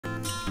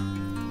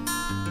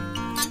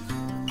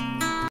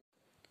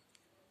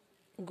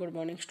Good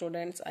morning,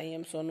 students. I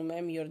am Sonu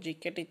ma'am, your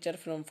GK teacher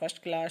from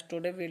first class.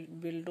 Today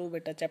we'll do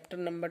beta chapter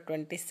number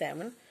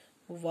 27,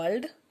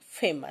 world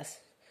famous,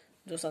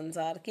 जो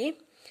संसार की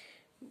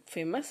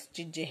famous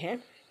चीज़ें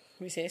हैं,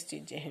 विशेष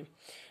चीज़ें हैं.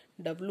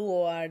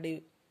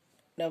 WORLDS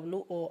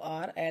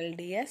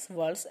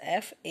world's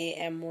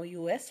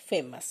FAMOUS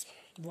famous,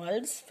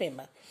 world's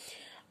famous.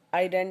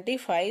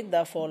 Identify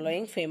the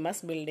following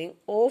famous building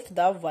of the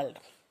world.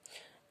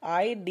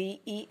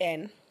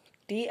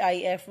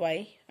 IDENTIFY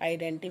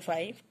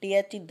identify,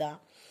 THE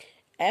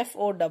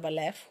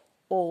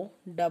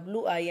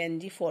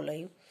FOFFOWING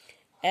following,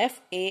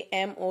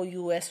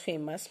 FAMOUS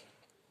famous,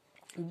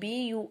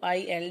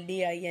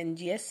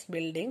 BUILDINGS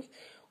buildings,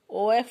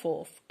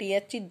 OFF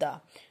THE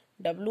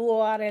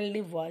WORLD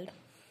world.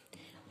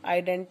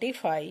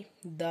 Identify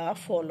the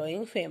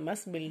following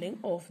famous building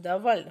of the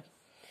world.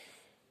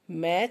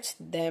 Match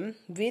them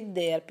with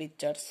their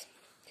pictures.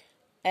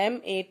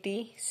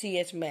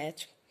 MATCH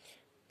match,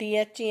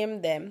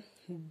 THEM them,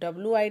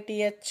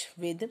 WITH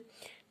with,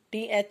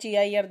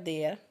 THEIR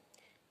there,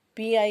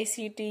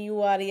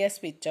 PICTURES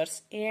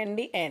pictures,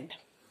 and.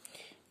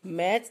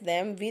 Match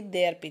them with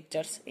their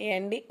pictures,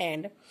 and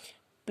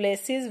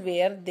places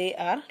where they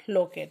are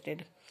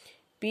located.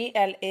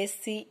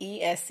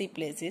 PLACESC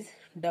places,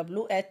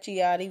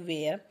 WHERE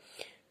where,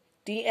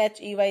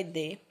 THEY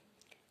they,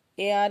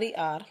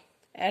 ARER,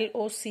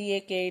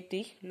 LOCAKT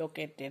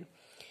located.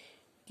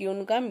 कि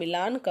उनका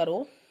मिलान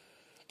करो,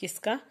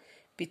 किसका?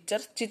 Picture,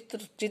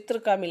 चित्र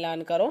का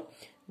मिलान करो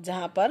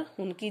जहां पर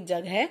उनकी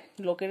जगह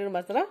लोकेटेड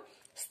मतलब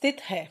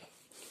स्थित है.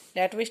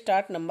 Late we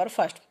start. Number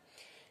first,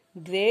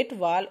 great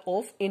wall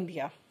of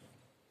India,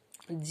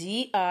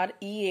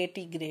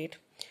 GREAT great,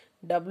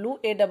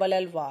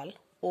 WALL wall,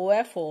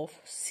 OFF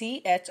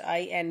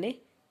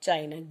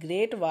China,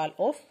 great wall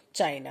of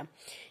China.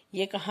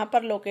 ये कहाँ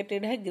पर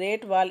लोकेटेड है?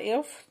 Great wall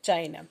of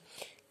China.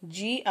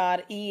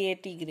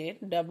 GREAT great,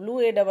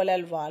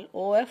 WALL wall,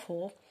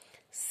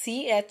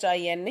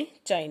 OFFCHINA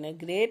China,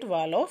 great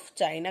wall of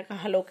China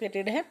कहाँ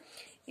located है?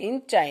 In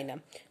China.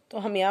 तो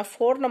हम यहाँ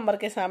 4 number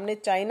के सामने,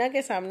 चाइना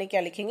के सामने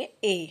क्या लिखेंगे?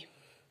 A,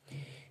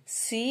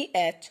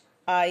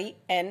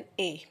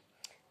 CHINA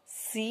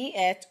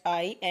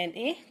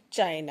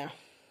China,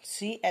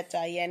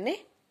 CHINA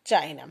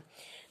China.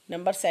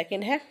 Number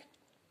second है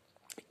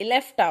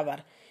इलेफ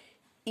tower,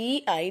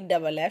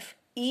 EIFFEL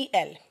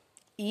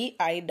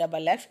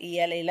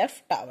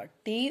इलेफ tower,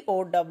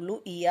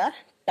 TOWER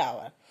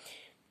tower,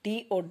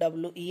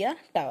 TOWER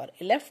tower,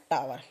 इलेफ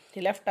tower.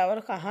 इलेफ tower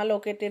कहाँ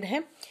लोकेटेड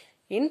है?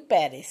 In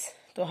Paris.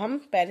 तो हम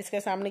पेरिस के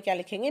सामने क्या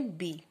लिखेंगे?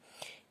 B,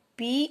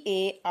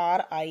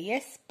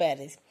 PARIS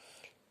Paris,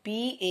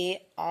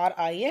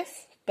 PARIS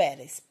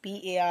Paris,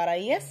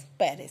 PARIS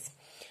Paris.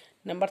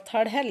 Number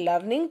third है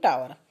learning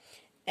tower,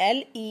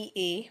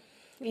 LEA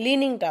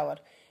leaning tower,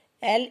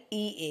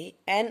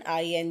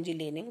 LEANING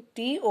leaning,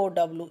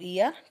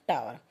 TOWER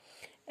tower,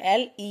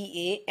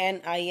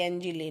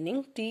 LEANING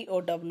leaning,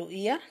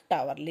 TOWER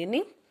tower,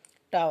 leaning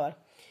tower.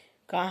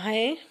 कहाँ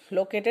है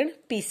लोकेटेड?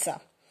 पीसा,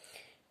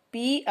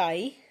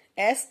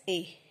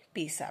 PISA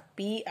पीसा,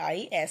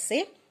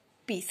 PISA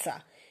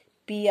पीसा,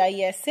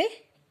 PISA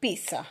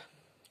पीसा.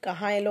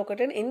 कहाँ है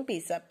लोकेटेड? इन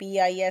पीसा,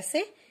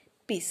 PISA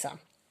पीसा.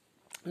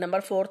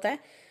 नंबर फोर्थ है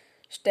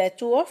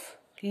statue of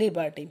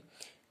liberty,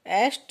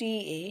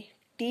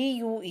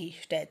 STATUE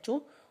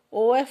statue,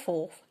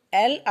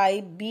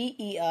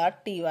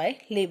 OFFLIBERTY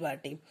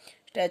liberty,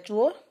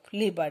 statue of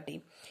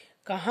liberty.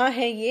 कहाँ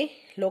है ये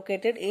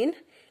located? In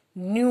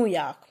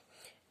New York,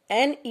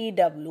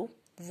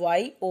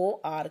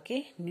 NEWYORK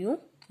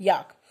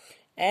New York,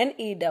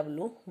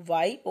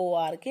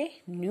 NEWYORK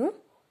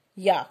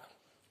New York.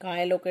 कहाँ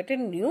है located?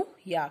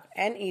 New York,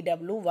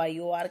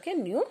 NEWYORK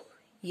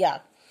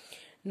New York.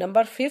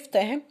 Number fifth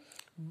है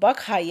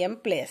बकहाइम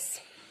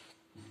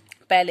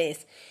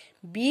पैलेस,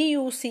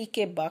 BUC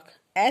के बक,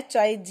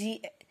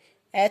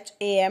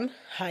 HIGHAM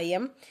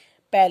hymn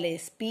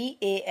palace,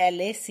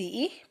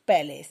 PALACE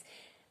palace.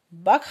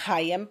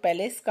 बकहाइम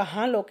palace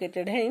कहाँ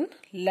located है? In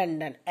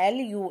London,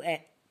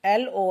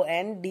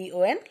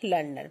 LONDON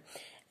London,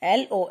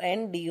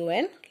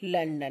 LONDON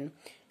London,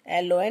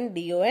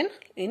 LONDON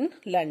in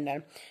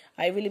London.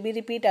 I will be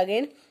repeat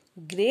again.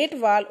 Great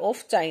Wall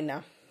of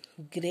China,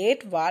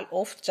 great wall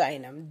of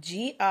China,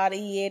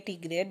 GREAT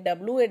great,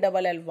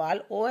 WALL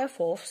wall,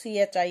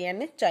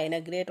 OFFCHINA China,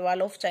 great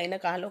wall of China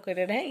कहाँ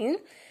located है? In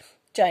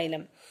China,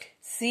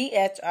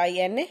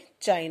 CHINA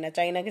China.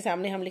 China के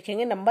सामने हम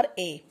लिखेंगे number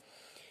A.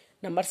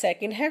 Number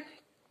second है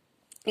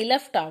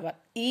इलेफ tower,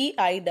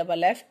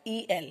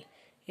 EIFFEL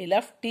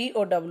इलेफ,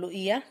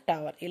 TOWER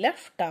tower,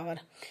 इलेफ tower.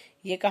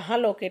 ये कहाँ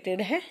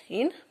located है?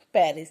 In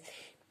Paris,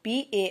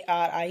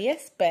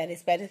 PARIS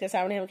Paris. Paris के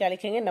सामने हम क्या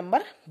लिखेंगे?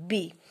 Number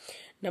B.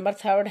 नंबर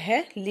थर्ड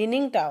है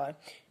leaning tower,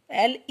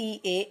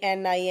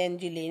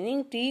 LEANING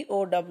leaning,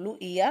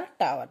 TOWER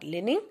tower,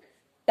 leaning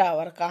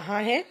tower.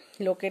 कहाँ है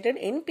लोकेटेड?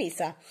 इन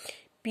पीसा,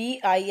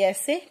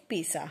 PISA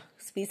पीसा.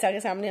 पीसा के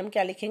सामने हम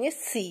क्या लिखेंगे?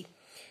 C.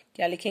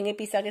 क्या लिखेंगे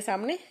पीसा के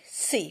सामने?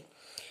 C.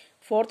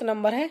 फोर्थ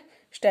नंबर है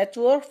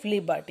statue of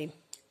liberty,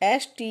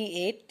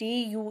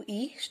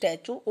 STATUE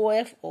statue,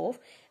 OFO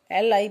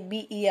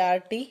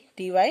LIBERTY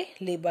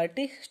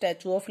liberty,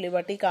 statue of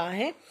liberty कहाँ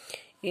है?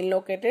 इन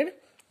located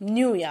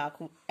New York,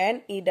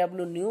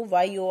 NEW new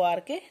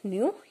YORK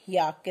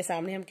New York के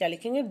सामने हम क्या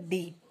लिखेंगे?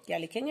 D, क्या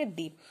लिखेंगे?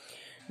 D।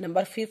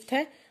 नंबर 5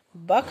 है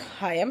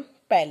बकहायम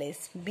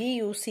palace,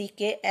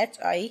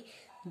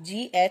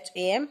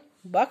 BUCKHIGHAM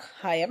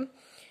बकहायम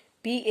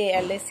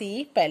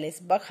PALACE palace.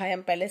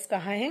 बकहायम palace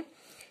कहाँ है?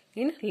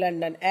 In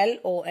London,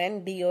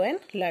 LONDON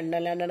London.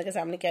 London के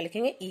सामने क्या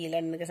लिखेंगे? E,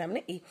 लंदन के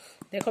सामने E।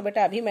 देखो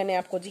बेटा, अभी मैंने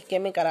आपको जीके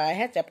में कराया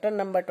है chapter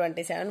number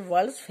 27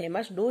 world's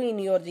famous, do in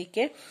your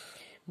GK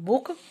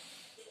book,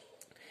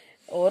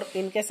 और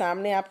इनके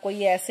सामने आपको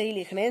ये ऐसे ही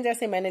लिखने हैं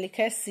जैसे मैंने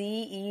लिखा है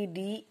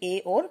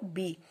CEDA और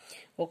B।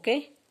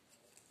 Okay,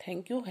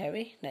 thank you, have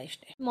a nice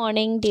day.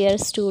 Morning dear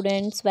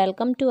students,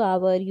 welcome to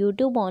our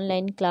YouTube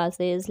online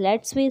classes.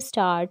 Let's we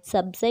start.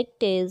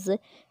 Subject is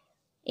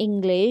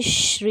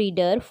English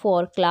reader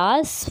for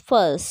class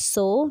 1st.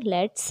 So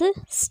let's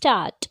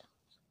start.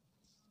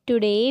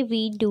 Today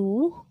we do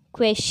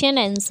question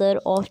answer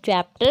of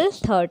chapter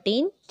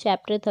 13.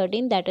 Chapter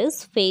 13 that is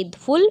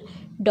Faithful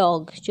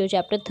Dog. जो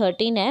chapter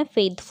 13 है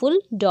Faithful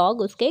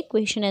Dog, उसके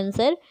question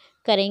answer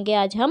करेंगे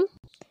आज हम।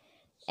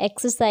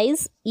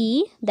 Exercise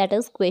E, that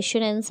is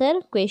question answer.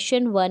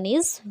 Question 1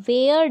 is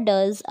where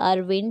does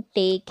Arvind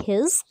take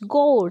his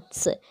goats?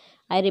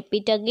 I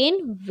repeat again,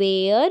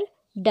 where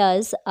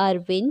does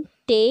Arvind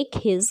take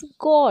his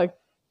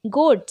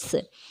goats?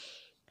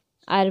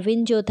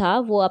 Arvind जो था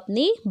वो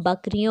अपनी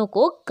बकरियों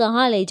को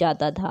कहाँ ले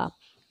जाता था?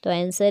 तो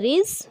answer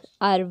is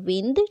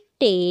Arvind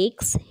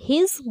takes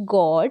his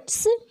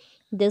goats.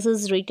 This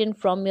is written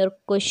from your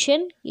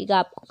question. ये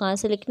आपको कहाँ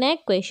से लिखना है?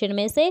 क्वेश्चन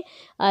में से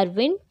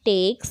अरविंद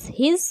टेक्स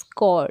हिज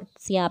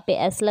goats, यहाँ पे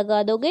एस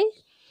लगा दोगे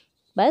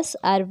बस।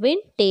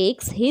 Arvind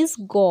takes his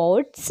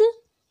goats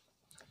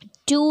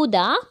to the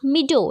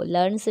मीडो।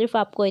 Learn सिर्फ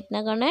आपको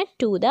इतना करना है,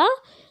 टू द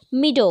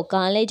मीडो।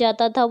 कहाँ ले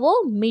जाता था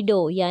वो?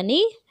 मीडो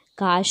यानी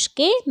घास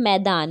के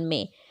मैदान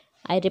में।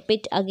 I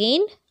repeat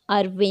again,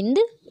 Arvind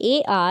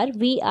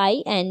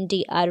ARVIND,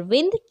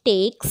 Arvind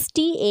takes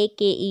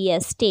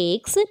TAKES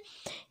takes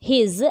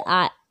his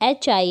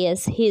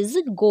HIS his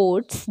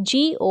goats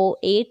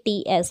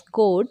GOATS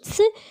goats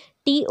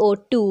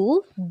TO2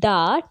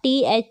 the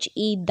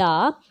THE the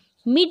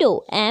meadow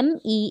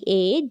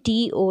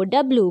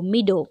MEADOW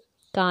meadow।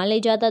 कहाँ ले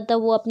जाता था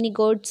वो अपनी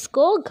गोट्स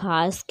को?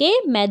 घास के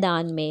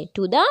मैदान में,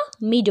 to the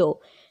meadow।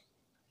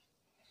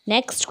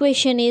 Next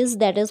question is,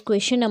 that is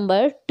question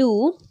number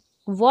 2.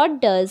 What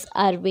does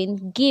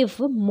Arvind give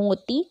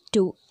Moti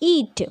to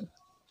eat?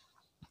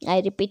 I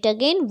repeat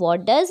again,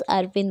 what does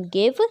Arvind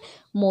give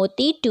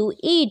Moti to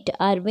eat?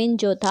 Arvind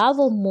जो था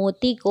वो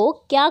मोती को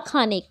क्या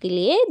खाने के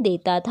लिए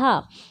देता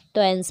था?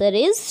 तो answer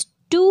is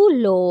 2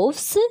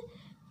 loaves,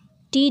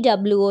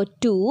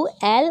 TWO2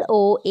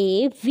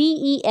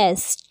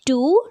 LOAVES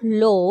 2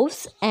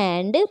 loaves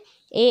and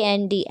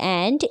and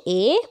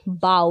a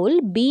bowl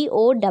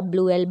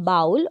BOWL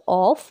bowl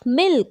of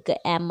milk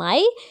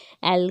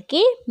MILK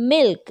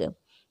milk।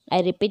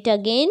 I repeat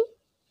again,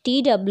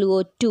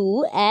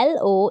 TWO2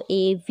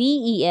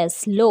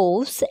 LOAVES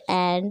loaves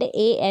and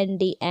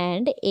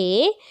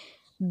a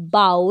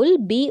bowl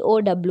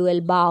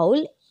BOWL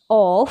bowl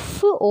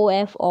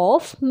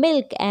of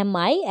milk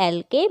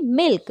MILK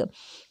milk।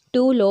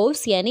 2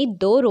 loaves यानी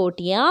 2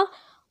 रोटियां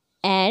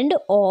and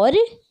और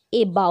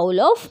ए bowl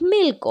of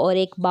milk, और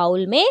एक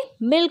bowl में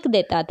milk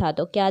देता था।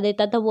 तो क्या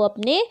देता था वो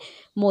अपने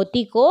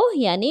मोती को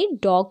यानी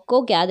डॉग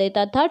को? क्या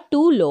देता था?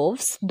 2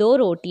 लोव्स 2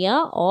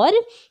 रोटियां और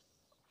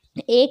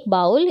एक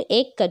बाउल,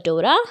 एक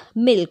कटोरा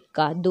मिल्क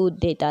का दूध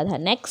देता था।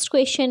 Next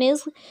question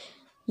is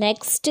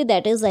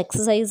that is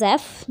exercise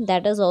F,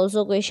 that is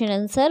also question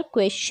answer.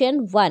 Question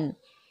 1,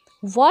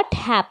 what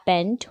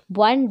happened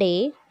one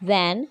day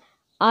when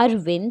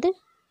Arvind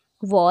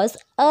was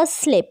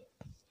asleep?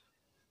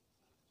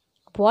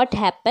 What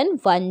happened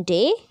one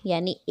day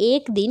यानी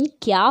एक दिन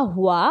क्या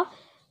हुआ?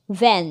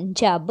 When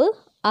जब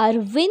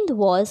अरविंद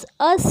was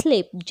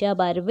asleep,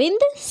 जब अरविंद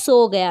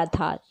सो गया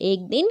था। एक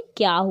दिन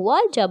क्या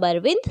हुआ? जब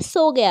अरविंद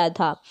सो गया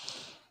था।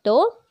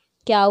 तो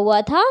क्या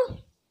हुआ था?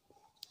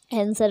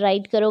 आंसर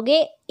राइट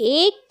करोगे,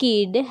 A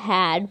kid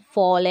had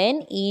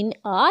fallen in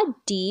a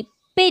deep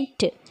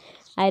pit।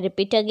 I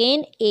repeat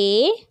again,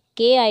 A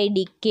KID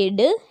kid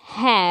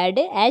had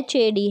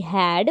HAD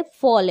had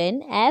fallen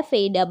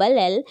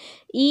FALLEN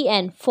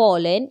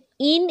fallen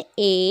in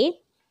a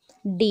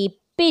deep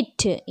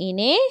pit, in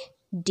a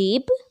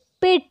deep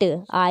pit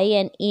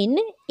in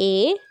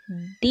a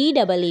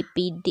DEEP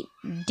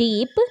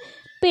deep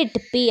pit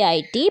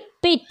PIT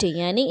pit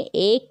यानी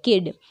एक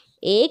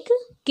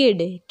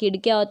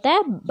kid क्या होता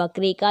है?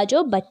 बकरी का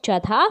जो बच्चा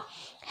था।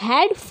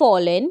 had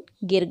fallen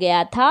गिर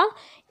गया था,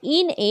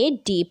 in a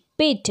deep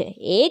pit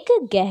एक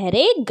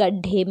गहरे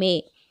गड्ढे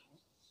में।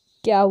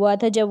 क्या हुआ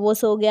था जब वो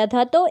सो गया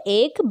था? तो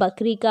एक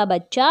बकरी का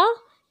बच्चा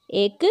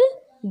एक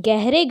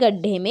गहरे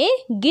गड्ढे में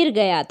गिर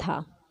गया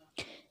था।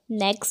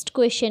 Next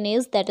question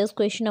is, that is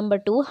question number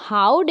 2.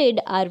 How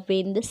did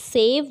Arvind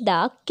save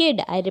the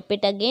kid? I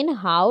repeat again,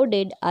 how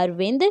did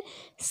Arvind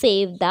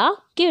save the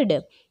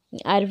kid?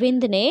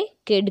 Arvind ने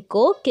किड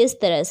को किस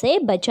तरह से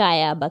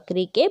बचाया,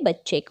 बकरी के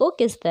बच्चे को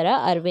किस तरह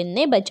अरविंद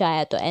ने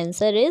बचाया? तो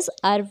answer is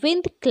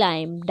Arvind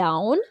climbed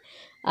down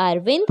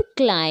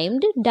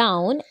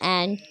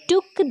and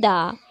took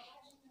the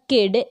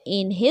kid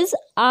in his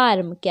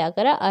arm. क्या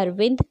करा?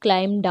 अरविंद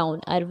क्लाइम डाउन,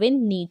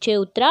 अरविंद नीचे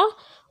उतरा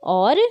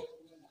और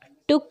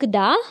took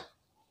the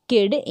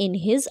kid in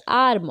his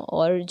arm,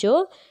 और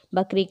जो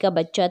बकरी का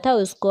बच्चा था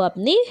उसको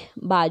अपनी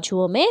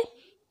बाजुओं में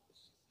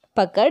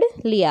पकड़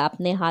लिया,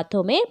 अपने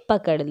हाथों में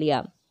पकड़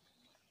लिया.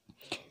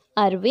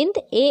 Arvind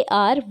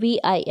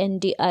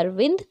ARVIND,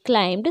 Arvind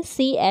climbed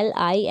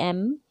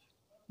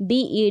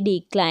CLIMBED,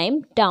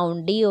 climb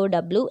down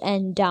DOW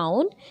and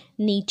down,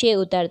 नीचे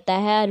उतरता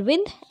है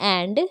अरविंद,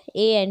 एंड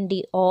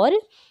AND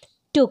और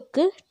टुक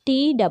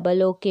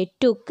TOOK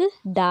took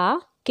the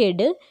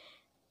kid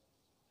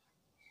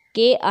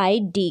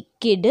KID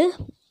kid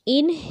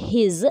in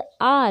his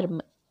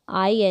arm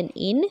IN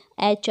in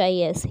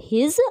HIS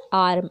his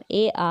arm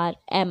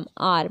ARM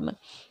arm,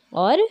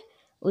 और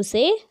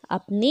उसे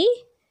अपनी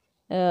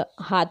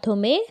हाथों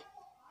में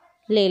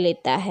ले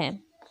लेता है.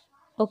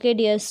 Okay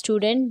dear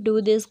student,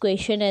 do this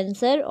question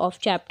answer of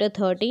chapter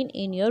 13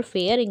 in your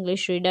fair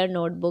English reader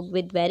notebook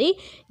with very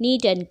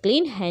neat and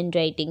clean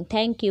handwriting.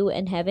 Thank you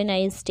and have a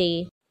nice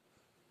day.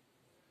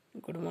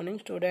 Good morning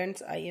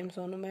students, I am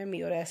Sonu ma'am,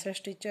 your SS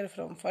teacher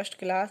from first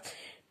class.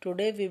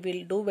 Today we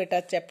will do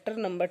beta chapter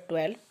number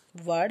 12,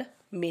 word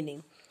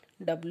meaning.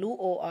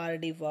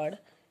 WORD word,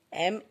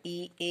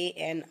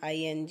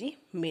 MEANING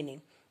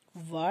meaning.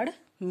 Word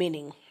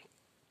meaning.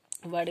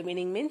 Word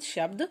meaning means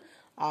शब्द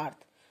अर्थ,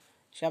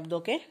 शब्दों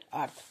के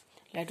अर्थ.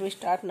 Let we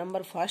start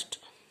number first.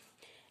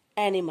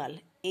 Animal,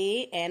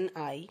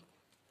 ANIMAL,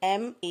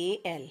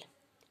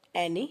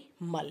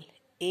 animal,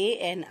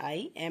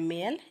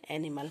 ANIMAL,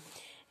 animal.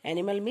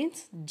 Animal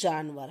means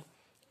जानवर,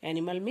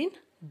 animal mean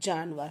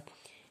जानवर.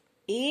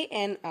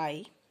 ANIMAL,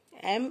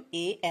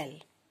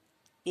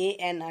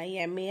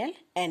 ANIMAL,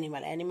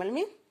 animal, animal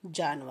mean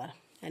जानवर,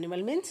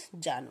 animal means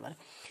जानवर.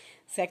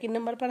 Second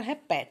number पर है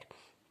pet,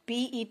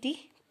 PET,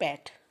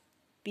 pet,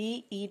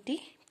 PET,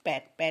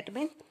 pet, pet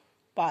means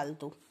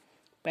पालतू,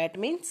 pet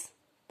means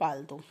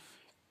पालतू.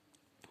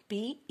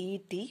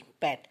 PET,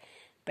 pet,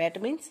 pet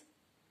means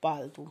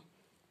पालतू.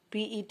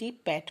 PET,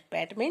 pet,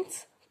 pet means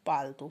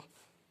पालतू,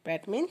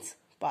 pet means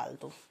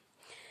पालतू.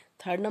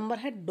 थर्ड नंबर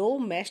है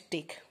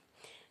domestic,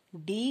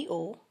 DOMESTIC,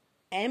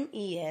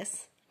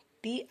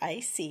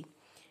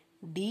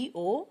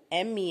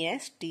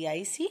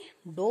 DOMESTIC,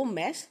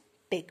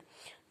 domestic.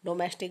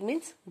 Domestic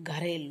means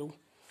घरेलू,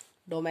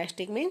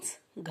 डोमेस्टिक मीन्स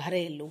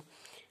घरेलू.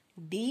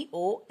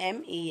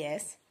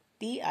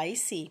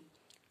 DOMESTIC,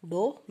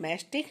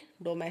 डोमेस्टिक,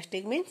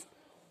 डोमेस्टिक मीन्स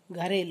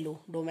घरेलू,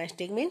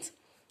 domestic means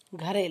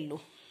घरेलू.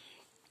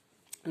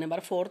 नंबर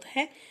फोर्थ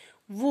है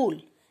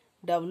वूल,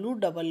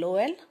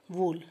 WOOL,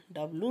 वूल,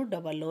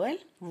 WOOL,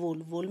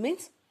 वूल, वूल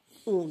मीन्स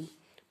ऊन,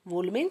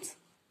 वूल मीन्स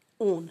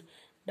ऊन,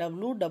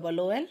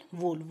 WOOL,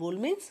 वूल, वूल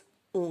मीन्स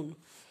ऊन.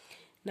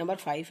 नंबर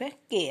 5 है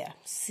care,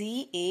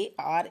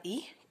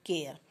 CARE,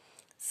 care,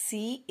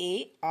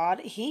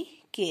 CARE,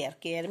 care,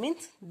 care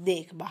means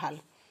देखभाल,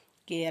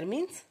 केयर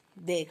मीन्स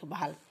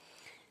देखभाल.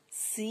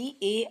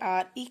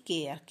 CARE,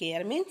 केयर,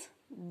 केयर मीन्स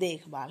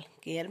देखभाल,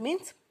 केयर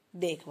मीन्स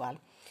देखभाल.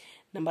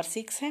 नंबर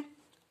 6 है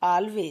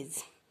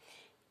always,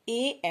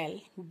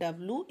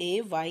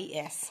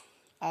 ALWAYS,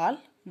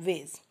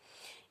 always,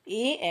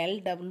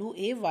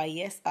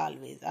 ALWAYS,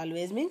 always.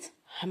 Always means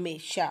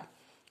हमेशा,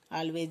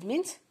 ऑलवेज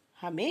मीन्स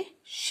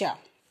हमेशा,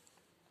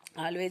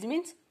 ऑलवेज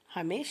मीन्स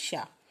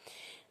हमेशा.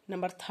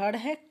 नंबर थर्ड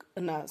है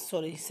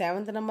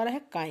सेवंथ नंबर है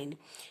kind,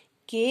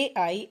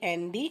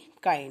 KIND,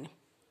 kind,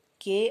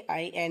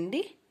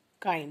 KIND,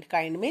 kind.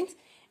 Kind means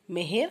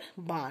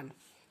मेहरबान,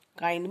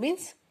 काइंड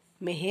मीन्स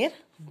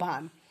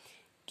मेहरबान.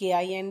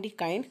 KIND,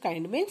 काइंड,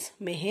 काइंड मीन्स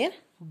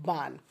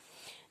मेहरबान.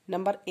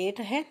 नंबर 8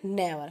 है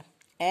never,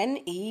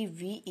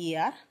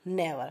 NEVER,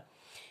 never,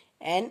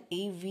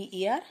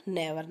 NEVER,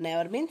 never.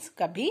 Never means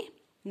कभी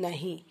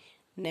नहीं,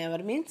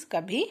 नेवर मीन्स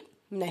कभी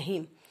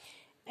नहीं.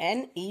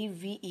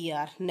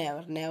 NEVER,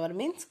 नेवर, नेवर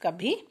मीन्स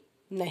कभी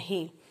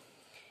नहीं.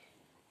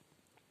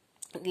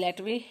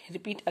 Late we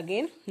repeat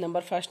again.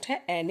 Number first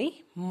है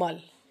animal,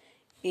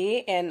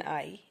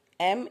 ANIMAL,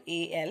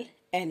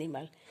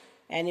 animal.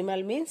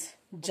 Animal means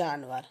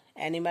जानवर,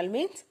 एनिमल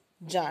मीन्स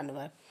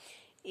जानवर.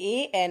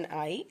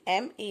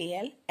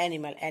 ANIMAL,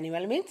 एनिमल,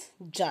 एनिमल मीन्स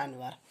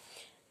जानवर.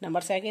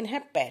 नंबर सेकंड है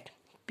पेट,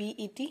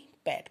 PET,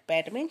 पेट,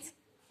 पेट मीन्स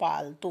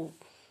पालतू,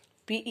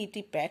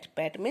 PET, पेट,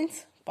 पेट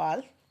मीन्स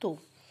पालतू,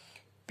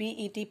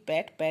 PET,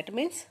 पेट, पेट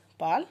मीन्स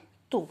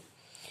पालतू.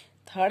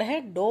 थर्ड है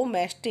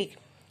domestic,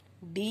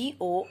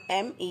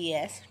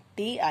 DOMESTIC,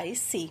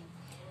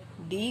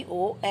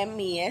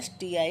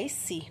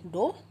 DOMESTIC,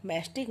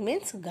 domestic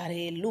means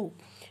घरेलू,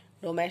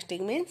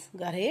 डोमेस्टिक मीन्स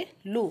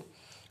घरेलू.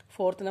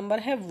 फोर्थ नंबर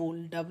है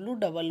वूल,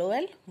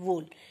 WOOL,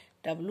 वूल,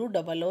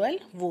 WOOL,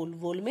 वूल,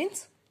 वूल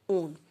मीन्स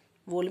ऊन,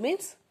 wool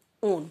means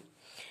ऊन.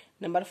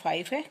 नंबर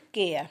 5 है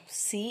care,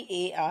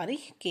 CARE,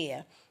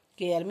 care.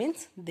 Care means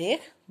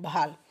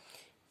देखभाल,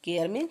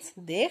 care means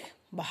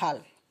देखभाल.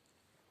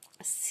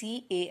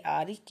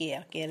 CARE,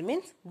 care. Care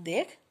means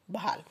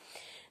देखभाल.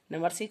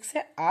 नंबर 6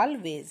 है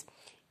always,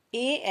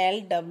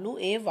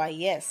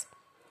 ALWAYS,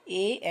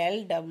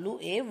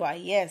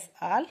 ALWAYS,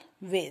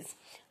 always,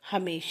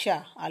 हमेशा.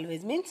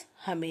 always means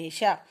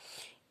हमेशा.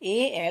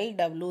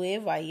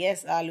 ALWAYS,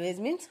 always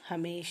means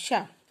हमेशा.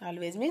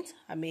 always means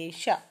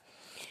हमेशा.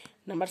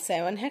 नंबर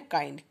 7 है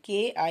kind,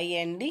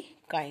 KIND,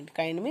 kind.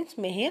 kind means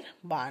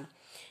मेहरबान,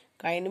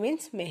 kind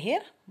means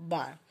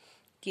मेहरबान.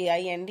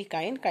 KIND,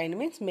 kind. kind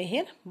means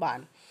मेहरबान.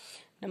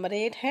 नंबर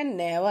 8 है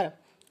never,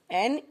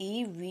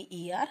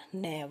 NEVER,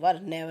 never.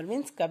 never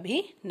means कभी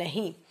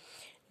नहीं,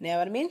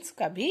 never means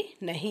कभी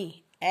नहीं.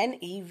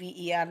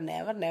 NEVER,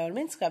 never. never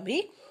means कभी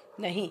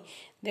नहीं.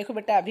 देखो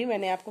बेटा, अभी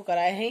मैंने आपको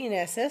कराया है इन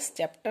SS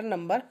chapter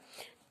number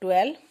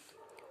 12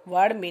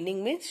 word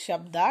meaning means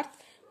शब्दार्थ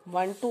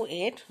 1 to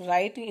 8.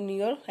 Right in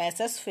your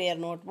SS fair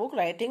notebook.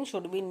 Writing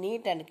should be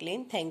neat and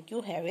clean. Thank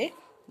you. Have a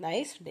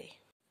nice day.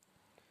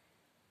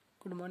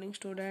 Good morning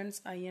students,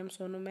 I am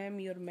Sonu ma'am,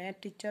 your math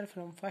teacher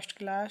from first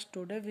class.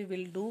 Today we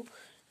will do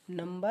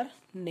number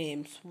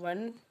names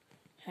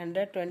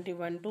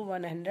 121 to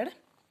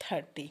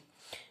 130.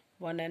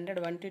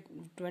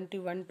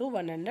 121 to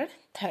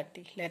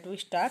 130. Let we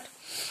start.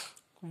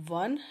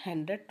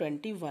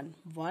 121.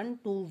 1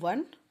 to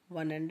 1,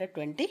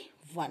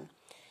 121.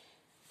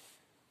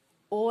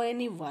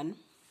 ONE1,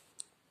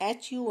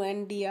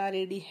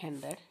 HUNDRED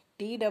 100,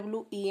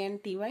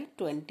 TWENTY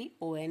 20,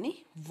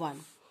 ONE1.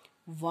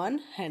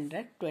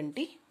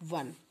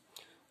 121.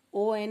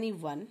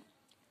 ONE1,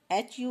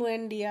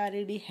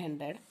 HUNDRED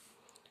 100,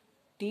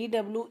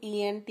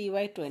 TWENTY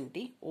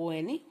 20,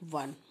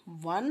 ONE1.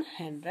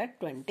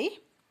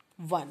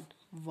 121.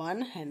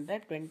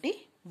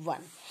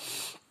 121.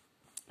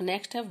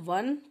 Next है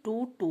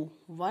 122.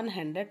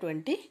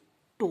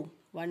 122.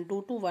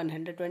 122.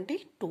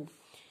 122.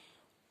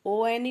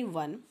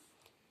 ONE1,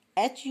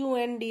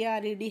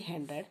 HUNDRED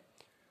 100,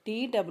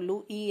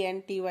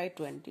 TWENTY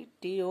 20,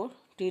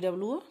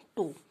 TWO2.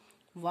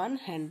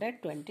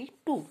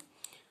 122.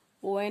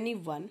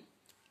 ONE1,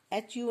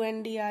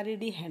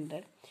 HUNDRED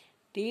 100,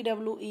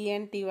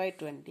 TWENTY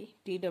 20,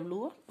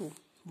 TWO2.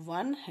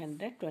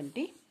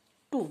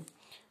 122.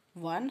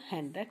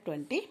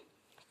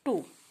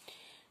 122.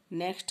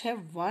 Next है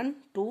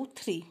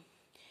 123.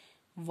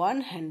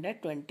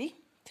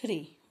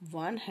 123.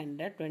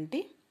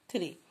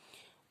 123.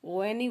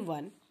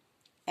 ONE1,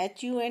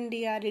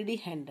 HUNDRED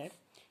 100,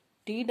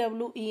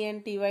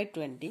 TWENTY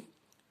 20,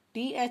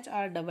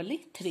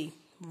 THREE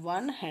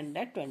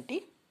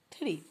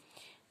 123.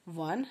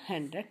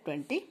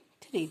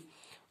 123.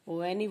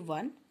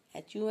 ONE1,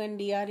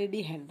 HUNDRED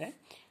 100,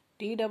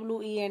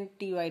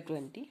 TWENTY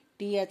 20,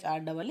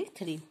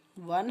 THREE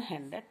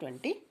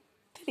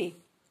 123.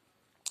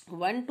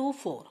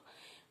 124.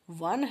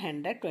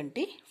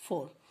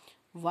 124.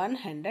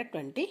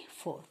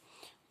 124.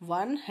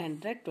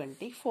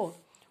 124.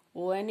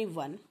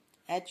 ONE1,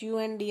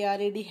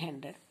 HUNDRED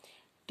 100,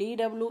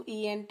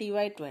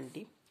 TWENTY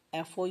 20,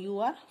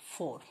 FOUR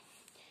 4.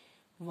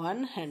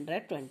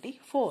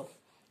 124.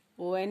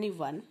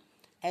 ONE1,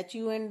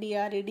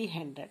 HUNDRED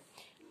 100,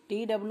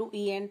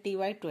 TWENTY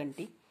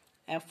 20,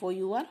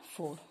 FOUR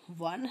 4.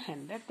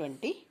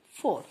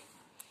 124.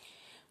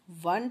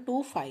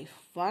 125.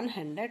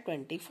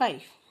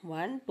 125.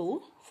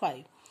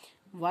 125.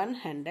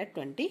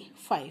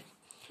 125.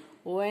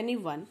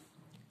 ONE1,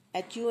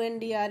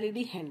 HUNDRED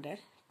 100,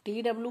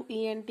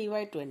 TWENTY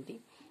 20,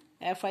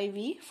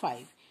 FIV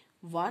 5.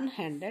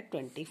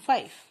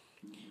 125.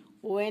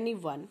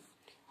 ONE1,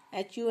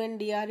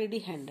 HUNDRED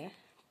 100,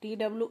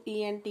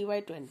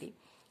 TWENTY 20,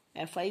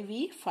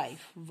 FIV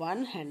 5.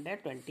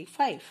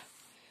 125.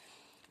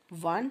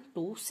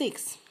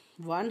 126.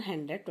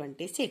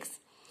 126.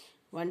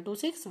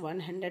 126.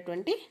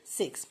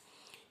 126.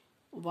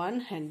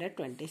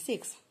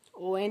 126.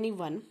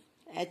 ONE1,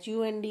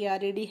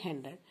 HUNDRED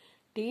 100,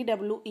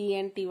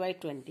 TWENTY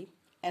 20,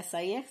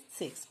 SIX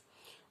 6.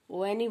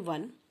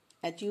 ONE1,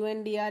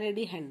 HUNDRED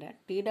 100,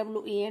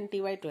 TWENTY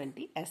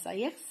 20,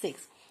 SIX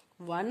 6.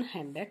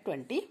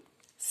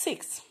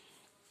 126.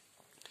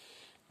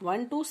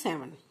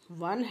 127.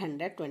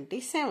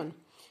 127.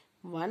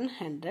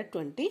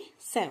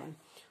 127.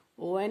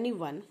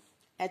 ONE1,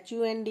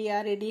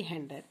 HUNDRED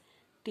 100,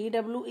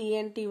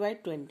 TWENTY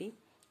 20,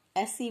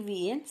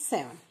 SEVN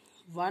 7.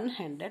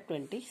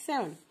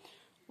 127.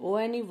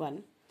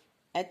 ONE1,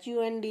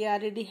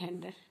 HUNDRED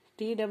 100,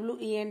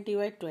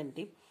 TWENTY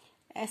 20,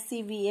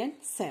 SEVN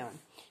 7.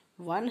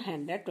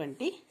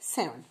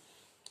 127.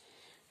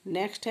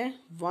 Next है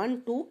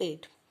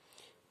 128.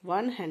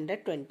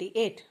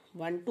 128.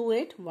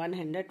 128.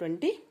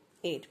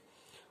 128.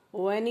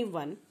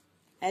 ONE1,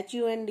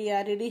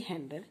 HUNDRED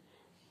 100,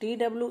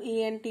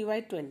 TWENTY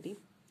 20,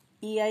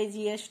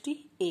 EIGST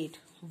 8.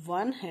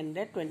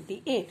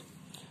 128.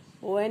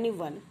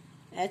 ONE1,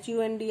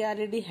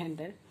 HUNDRED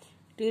 100,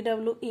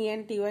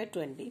 TWENTY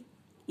 20,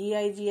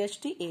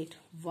 EIGHT 8,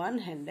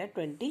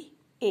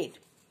 128,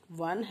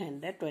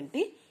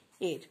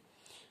 128.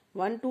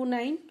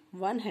 129,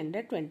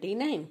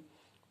 129,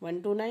 129,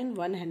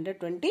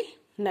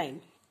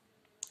 129,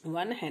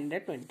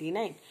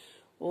 129.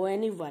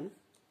 ONE 1,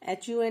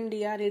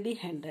 HUNDRED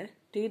 100,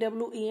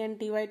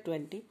 TWENTY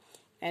 20,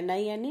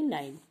 NINE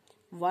 9,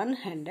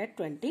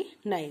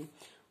 129.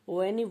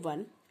 ONE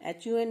 1,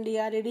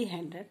 HUNDRED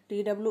 100,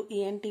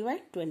 TWENTY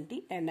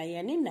 20,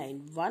 NINE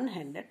 9,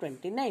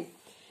 129.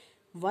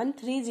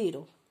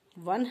 130,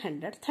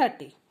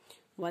 130,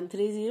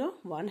 130,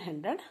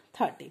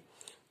 130.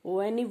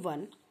 ONE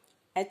 1,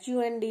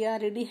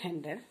 HUNDRED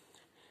 100,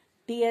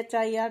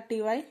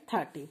 THIRTY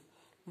 30,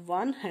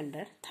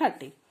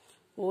 130.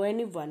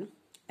 ONE 1,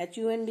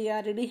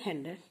 HUNDRED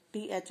 100,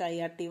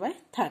 THIRTY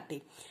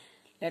 30.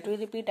 Let me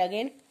repeat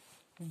again.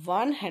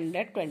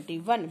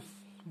 121,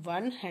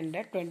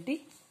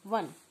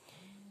 121,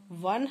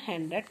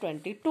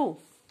 122,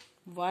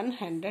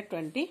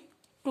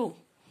 122,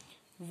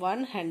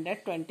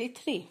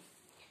 123,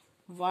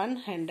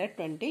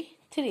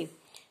 123,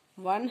 124,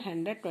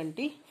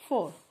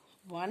 124,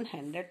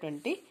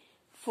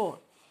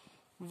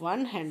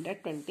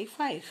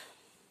 125,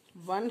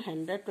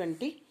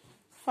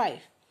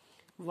 125,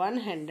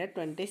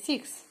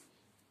 126,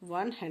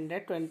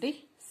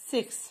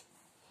 126,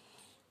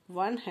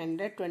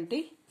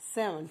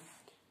 127,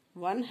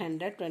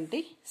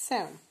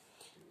 127,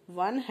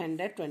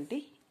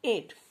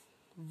 128,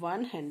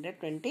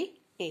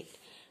 128,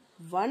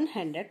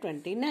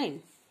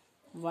 129,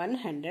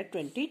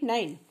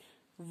 129,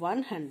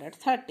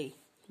 130,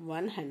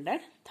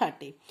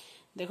 130.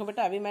 देखो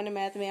बेटा, अभी मैंने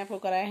math में आपको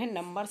कराया है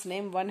numbers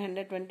name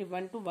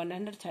 121 to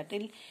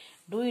 130.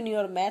 Do in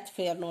your math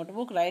fair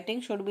notebook.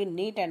 Writing should be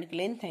neat and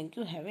clean. Thank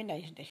you. Have a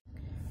nice day.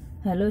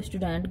 Hello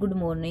student, good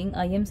morning.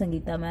 I am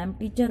Sangeeta ma'am,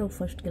 teacher of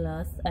first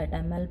class at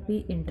MLP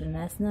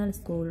International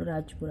School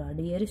Rajpura.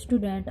 Dear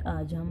student,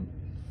 आज हम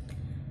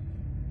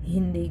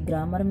Hindi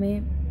grammar में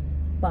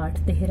पाठ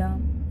 13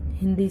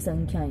 हिंदी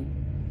संख्याएं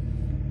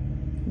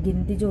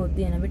गिनती जो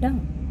होती है ना बेटा,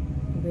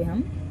 वे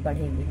हम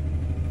पढ़ेंगे.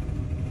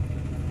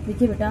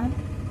 देखिए बेटा,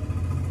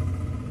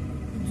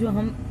 जो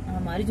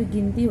हमारी जो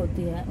गिनती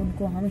होती है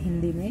उनको हम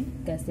हिंदी में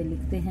कैसे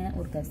लिखते हैं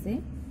और कैसे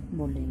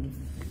बोलेंगे.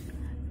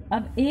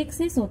 अब 1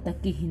 से 100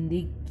 तक की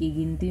हिंदी की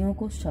गिनतियों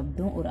को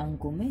शब्दों और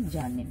अंकों में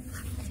जानें.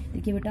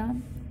 देखिए बेटा,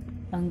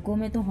 अंकों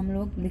में तो हम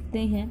लोग लिखते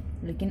ही हैं,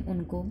 लेकिन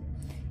उनको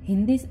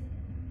हिंदी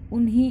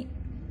उन्हीं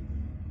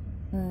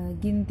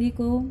गिनती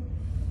को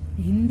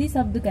हिंदी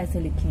शब्द कैसे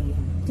लिखेंगे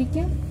हम. ठीक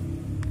है,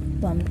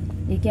 तो हम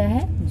ये क्या है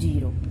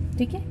 0.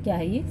 ठीक है, क्या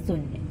है ये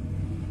 0.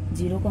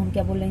 0 को हम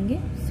क्या बोलेंगे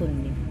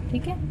 0.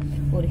 ठीक है,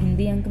 और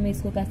हिंदी अंक में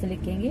इसको कैसे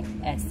लिखेंगे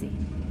ऐसे.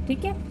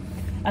 ठीक है,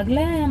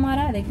 अगला है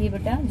हमारा, देखिए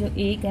बेटा, जो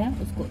 1 है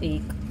उसको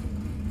 1.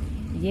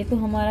 ये तो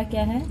हमारा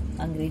क्या है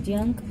अंग्रेजी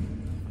अंक,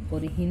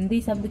 और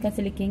हिंदी शब्द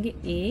कैसे लिखेंगे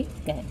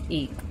 1 है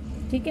 1.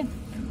 ठीक है,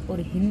 और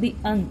हिंदी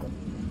अंक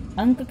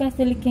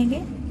कैसे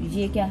लिखेंगे,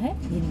 ये क्या है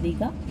हिंदी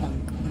का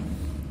अंक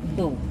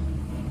 2.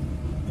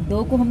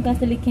 2 को हम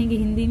कैसे लिखेंगे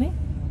हिंदी में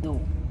 2,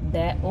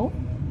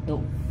 2.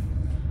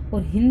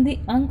 और हिंदी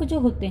अंक जो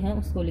होते हैं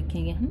उसको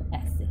लिखेंगे हम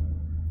ऐसे.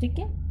 ठीक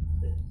है,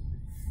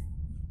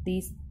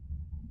 30.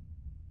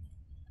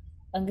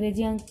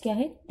 अंग्रेजी अंक क्या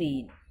है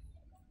 3,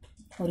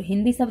 और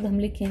हिंदी शब्द हम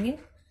लिखेंगे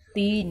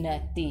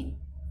 3.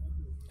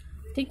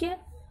 ठीक है,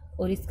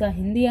 और इसका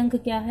हिंदी अंक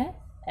क्या है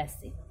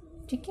ऐसे.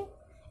 ठीक है,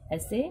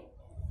 ऐसे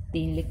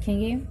 3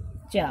 लिखेंगे.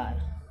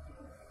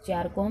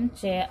 4 को हम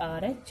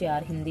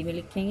 4 हिंदी में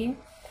लिखेंगे,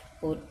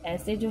 और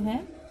ऐसे जो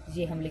है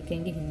ये हम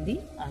लिखेंगे हिंदी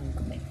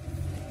अंक में.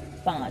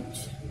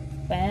 5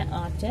 है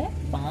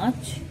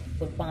 5,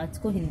 और 5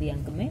 को हिंदी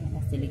अंक में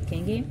ऐसे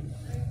लिखेंगे.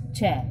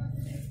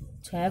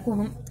 6 को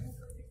हम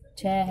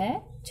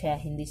 6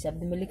 हिंदी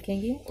शब्द में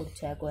लिखेंगे, और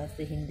 6 को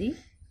ऐसे हिंदी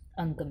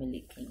अंक में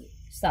लिखेंगे.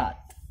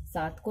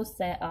 7 को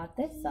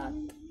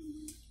 7,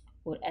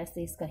 और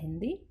ऐसे इसका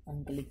हिंदी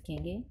अंक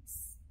लिखेंगे.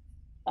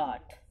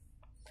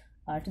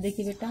 8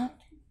 देखिए बेटा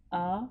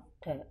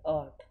 8 है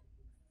 8,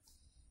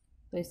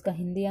 तो इसका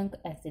हिंदी अंक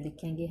ऐसे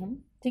लिखेंगे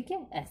हम. ठीक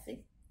है, ऐसे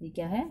ये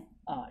क्या है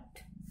 8.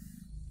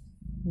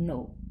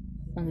 9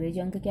 अंग्रेजी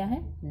अंक क्या है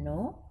 9,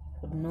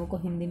 और 9 को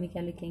हिंदी में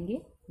क्या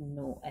लिखेंगे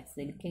 9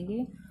 ऐसे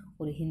लिखेंगे,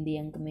 और हिंदी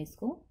अंक में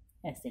इसको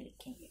ऐसे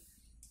लिखेंगे.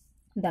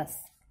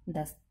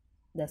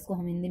 10 को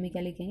हम हिंदी में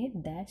क्या लिखेंगे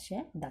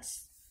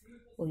 10,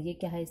 और ये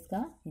क्या है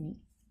इसका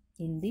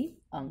हिंदी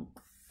अंक.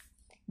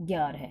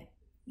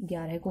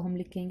 11 को हम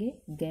लिखेंगे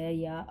ग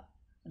या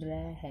र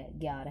है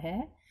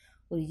 11,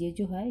 और ये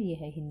जो है ये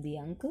है हिंदी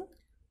अंक,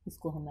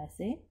 इसको हम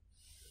ऐसे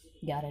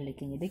 11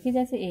 लिखेंगे. देखिए,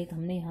 जैसे एक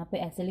हमने यहाँ पे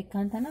ऐसे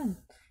लिखा था ना,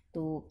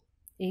 तो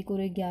 1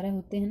 और 1 11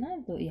 होते हैं ना,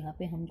 तो यहाँ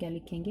पे हम क्या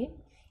लिखेंगे,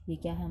 ये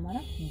क्या है हमारा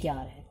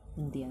 11 है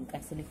हिंदी अंक,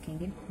 ऐसे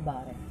लिखेंगे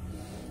 12.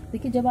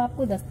 देखिए, जब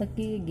आपको 10 तक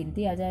की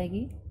गिनती आ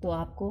जाएगी तो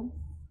आपको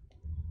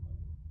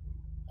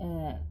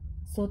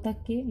 100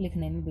 तक के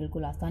लिखने में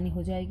बिल्कुल आसानी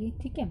हो जाएगी.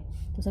 ठीक है,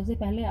 तो सबसे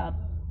पहले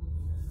आप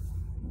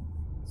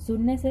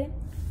सुनने से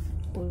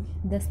और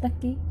 10 तक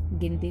की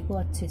गिनती को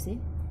अच्छे से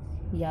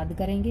याद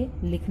करेंगे,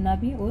 लिखना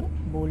भी और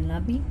बोलना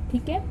भी,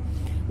 ठीक है।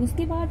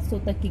 उसके बाद 100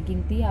 तक की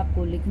गिनती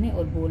आपको लिखने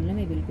और बोलने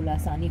में बिल्कुल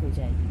आसानी हो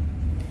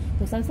जाएगी।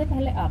 तो सबसे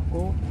पहले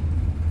आपको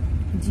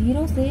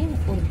 0 से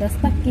और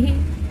 10 तक की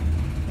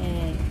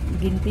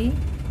गिनती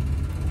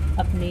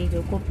अपनी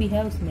जो कॉपी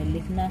है उसमें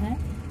लिखना है,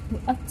 तो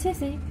अच्छे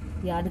से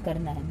याद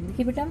करना है।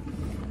 देखिए बेटा,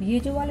 ये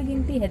जो वाली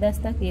गिनती है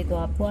 10 तक, ये तो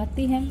आपको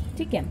आती है,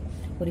 ठीक है,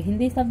 और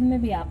हिंदी शब्द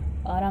में भी आप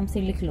आराम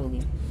से लिख लोगे।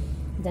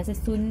 जैसे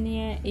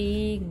 0,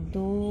 1,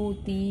 2,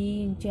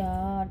 3,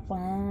 4,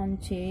 5,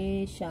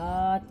 6,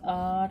 7,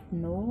 8,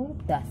 9,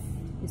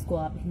 10, इसको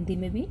आप हिंदी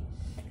में भी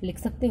लिख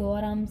सकते हो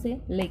आराम से।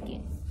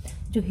 लेकिन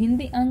जो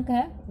हिंदी अंक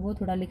है वो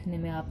थोड़ा लिखने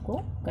में आपको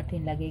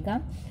कठिन लगेगा।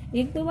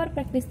 1-2 बार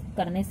प्रैक्टिस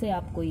करने से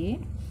आपको ये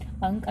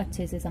अंक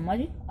अच्छे से समझ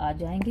आ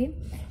जाएंगे।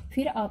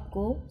 फिर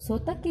आपको 100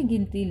 तक की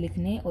गिनती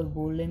लिखने और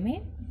बोलने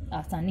में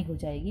आसानी हो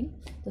जाएगी।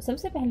 तो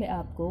सबसे पहले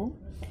आपको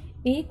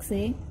 1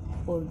 से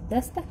और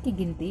 10 तक की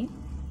गिनती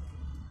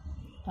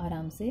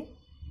आराम से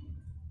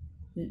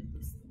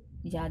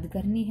याद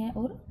करनी है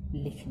और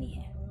लिखनी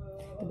है।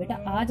 तो बेटा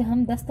आज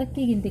हम 10 तक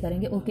की गिनती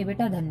करेंगे। ओके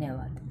बेटा,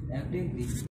 धन्यवाद।